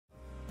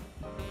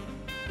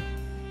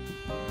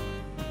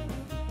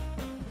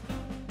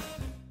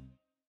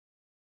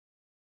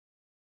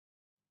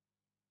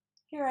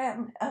Here I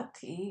am at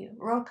the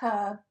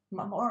Roka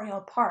Memorial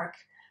Park,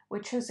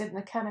 which is in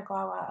the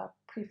Kanagawa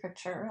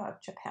Prefecture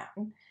of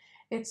Japan.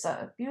 It's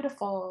a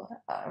beautiful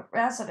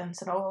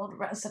residence, an old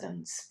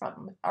residence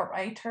from a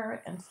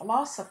writer and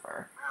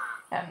philosopher.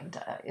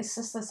 And it's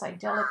just this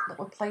idyllic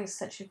little place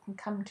that you can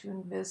come to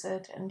and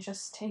visit and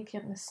just take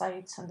in the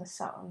sights and the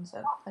sounds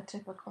of a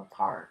typical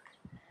park.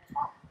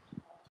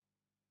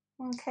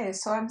 Okay,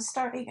 so I'm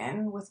starting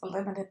in with a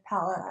limited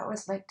palette. I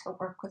always like to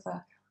work with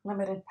a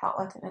limited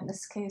palette, and in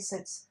this case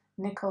it's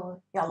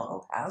nickel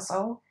yellow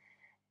azo,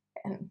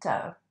 and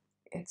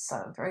it's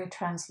a very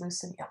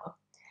translucent yellow,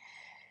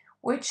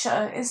 which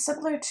is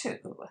similar to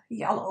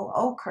yellow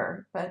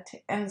ochre, but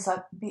ends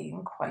up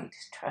being quite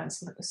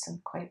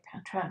translucent, quite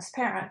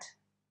transparent.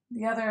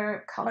 The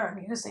other color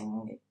I'm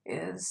using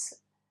is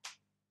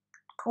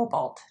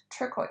cobalt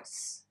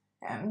turquoise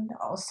and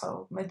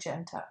also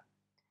magenta.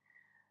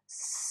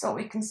 So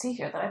we can see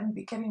here that I'm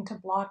beginning to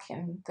block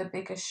in the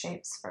biggest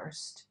shapes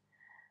first.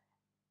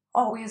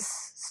 Always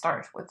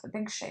start with the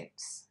big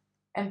shapes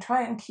and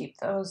try and keep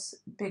those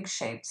big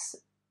shapes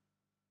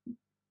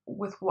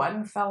with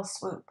one fell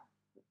swoop,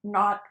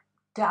 not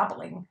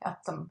dabbling at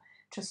them,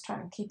 just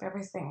trying to keep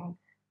everything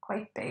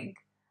quite big.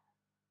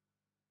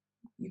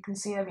 You can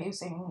see I'm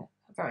using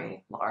a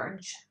very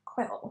large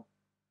quill,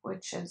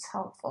 which is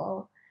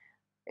helpful.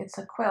 It's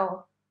a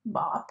quill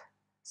mop,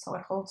 so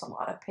it holds a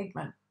lot of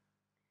pigment.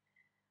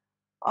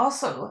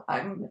 Also,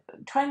 I'm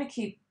trying to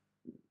keep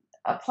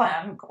a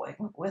plan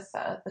going with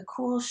the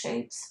cool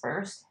shapes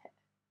first.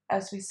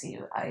 As we see,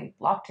 I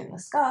blocked in the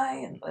sky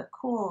and the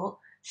cool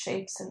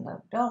shapes in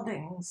the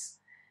buildings.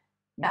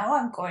 Now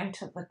I'm going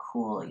to the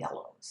cool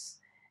yellows.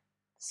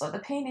 So the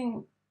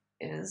painting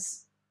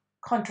is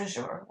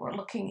contre-jour. We're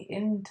looking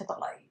into the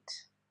light.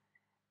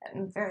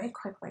 And very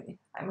quickly,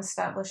 I'm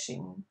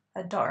establishing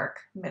a dark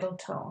middle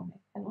tone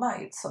and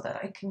light so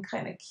that I can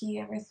kind of key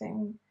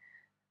everything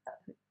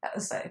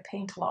as I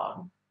paint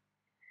along.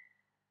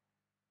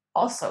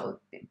 Also,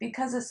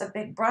 because it's a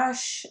big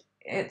brush,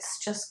 it's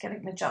just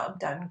getting the job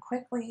done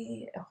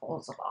quickly. It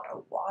holds a lot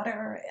of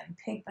water and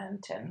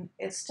pigment, and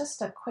it's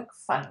just a quick,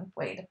 fun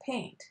way to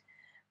paint.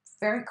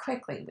 Very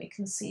quickly, we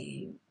can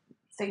see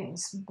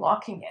things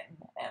blocking in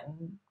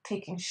and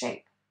taking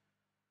shape.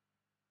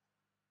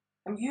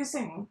 I'm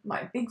using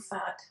my big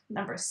fat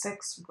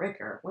 #6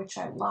 rigger, which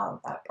I love.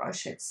 That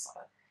brush, it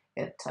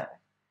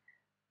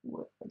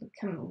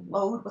can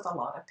load with a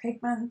lot of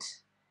pigment.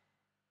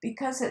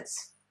 Because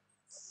it's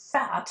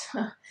fat,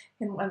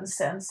 in one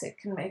sense, it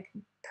can make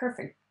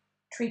perfect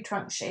tree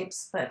trunk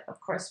shapes, but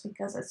of course,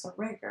 because it's a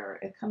rigger,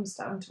 it comes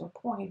down to a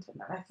point, and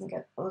then I can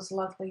get those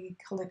lovely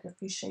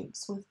calligraphy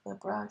shapes with the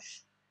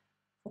brush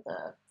for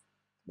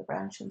the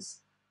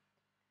branches.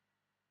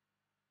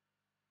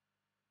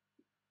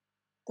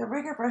 The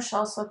rigger brush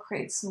also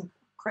creates some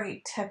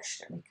great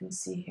texture, you can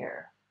see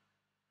here.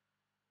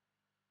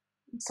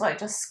 So I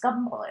just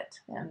scumble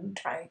it and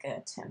drag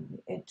it,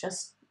 and it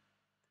just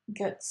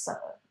gets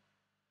a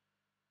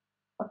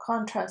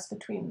contrast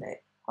between the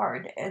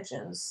hard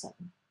edges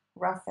and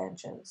rough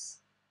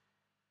edges.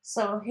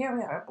 So here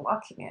we are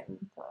blocking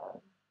in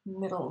the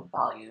middle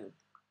value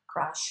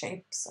grass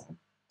shapes, and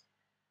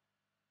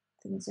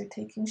things are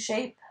taking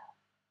shape.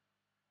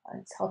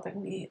 It's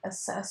helping me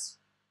assess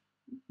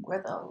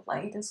where the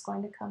light is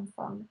going to come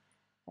from,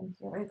 and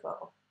here we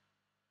go.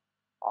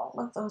 All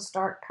of those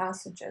dark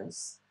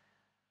passages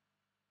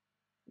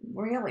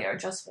really are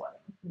just one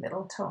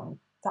middle tone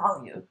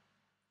value,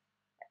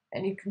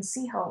 and you can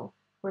see how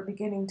we're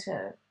beginning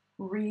to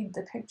read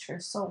the picture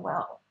so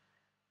well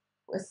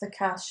with the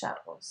cast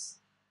shadows.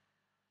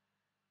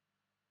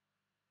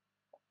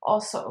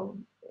 Also,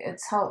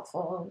 it's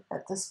helpful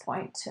at this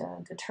point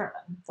to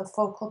determine the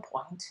focal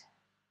point.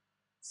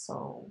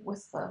 So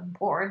with the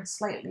board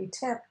slightly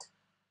tipped,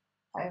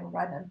 I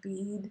run a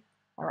bead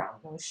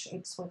around those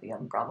shapes where the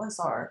umbrellas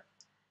are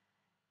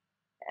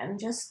and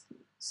just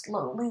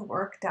slowly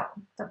work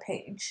down the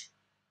page,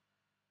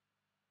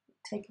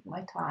 taking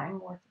my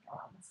time working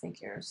around the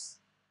figures.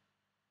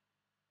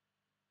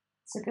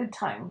 It's a good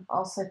time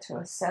also to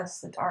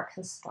assess the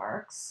darkest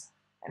darks,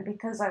 and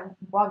because I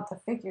want the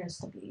figures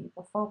to be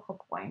the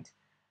focal point,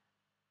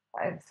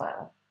 I've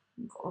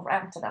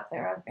ramped it up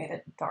there. I've made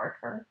it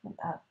darker in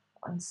that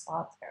one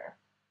spot there.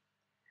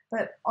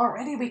 But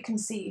already we can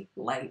see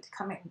light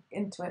coming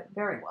into it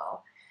very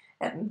well.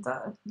 And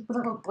the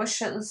little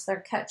bushes,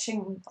 they're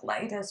catching the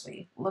light as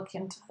we look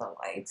into the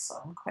light, so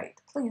I'm quite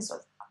pleased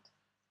with that.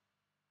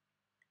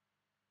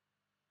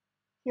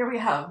 Here we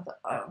have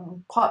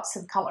pops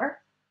of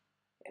color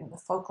in the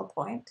focal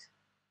point,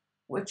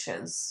 which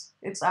is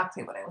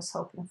exactly what I was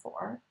hoping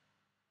for.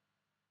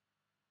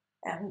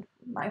 And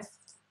my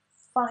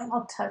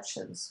final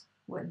touches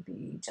would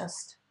be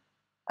just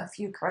a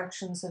few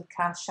corrections of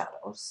cast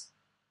shadows,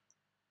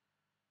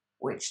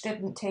 which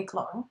didn't take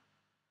long.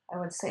 I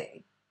would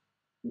say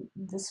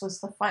this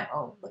was the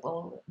final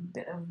little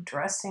bit of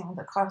dressing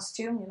the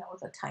costume,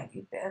 the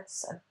tiny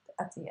bits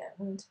at the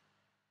end.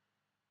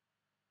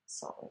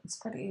 So it's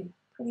pretty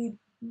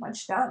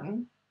much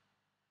done.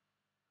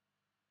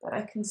 but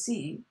I can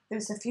see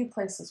there's a few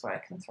places where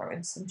I can throw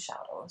in some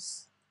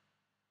shadows.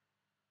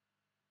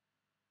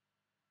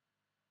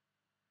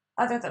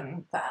 Other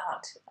than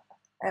that,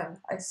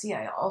 I see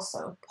I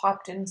also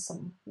popped in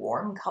some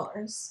warm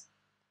colors.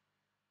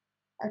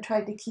 I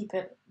tried to keep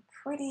it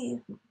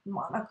pretty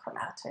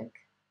monochromatic,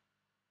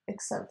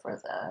 except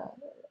for the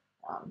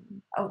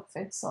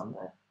outfits on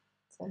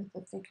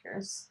the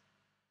figures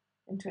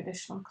in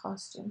traditional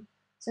costume.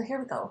 So here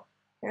we go.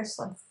 Here's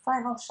the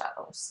final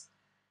shadows,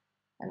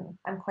 and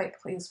I'm quite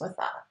pleased with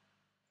that.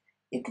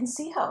 You can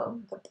see how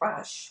the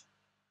brush,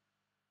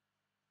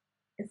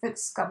 if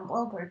it's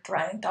scumbled or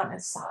dragged on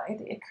its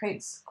side, it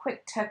creates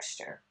quick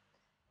texture.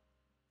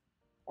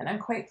 And I'm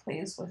quite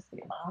pleased with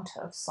the amount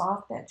of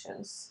soft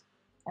edges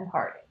and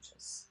hard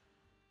edges.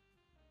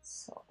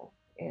 So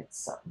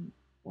it's, I'm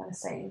going to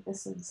say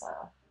this is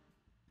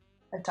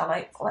a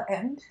delightful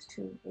end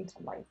to a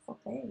delightful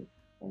day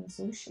in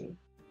Zushi.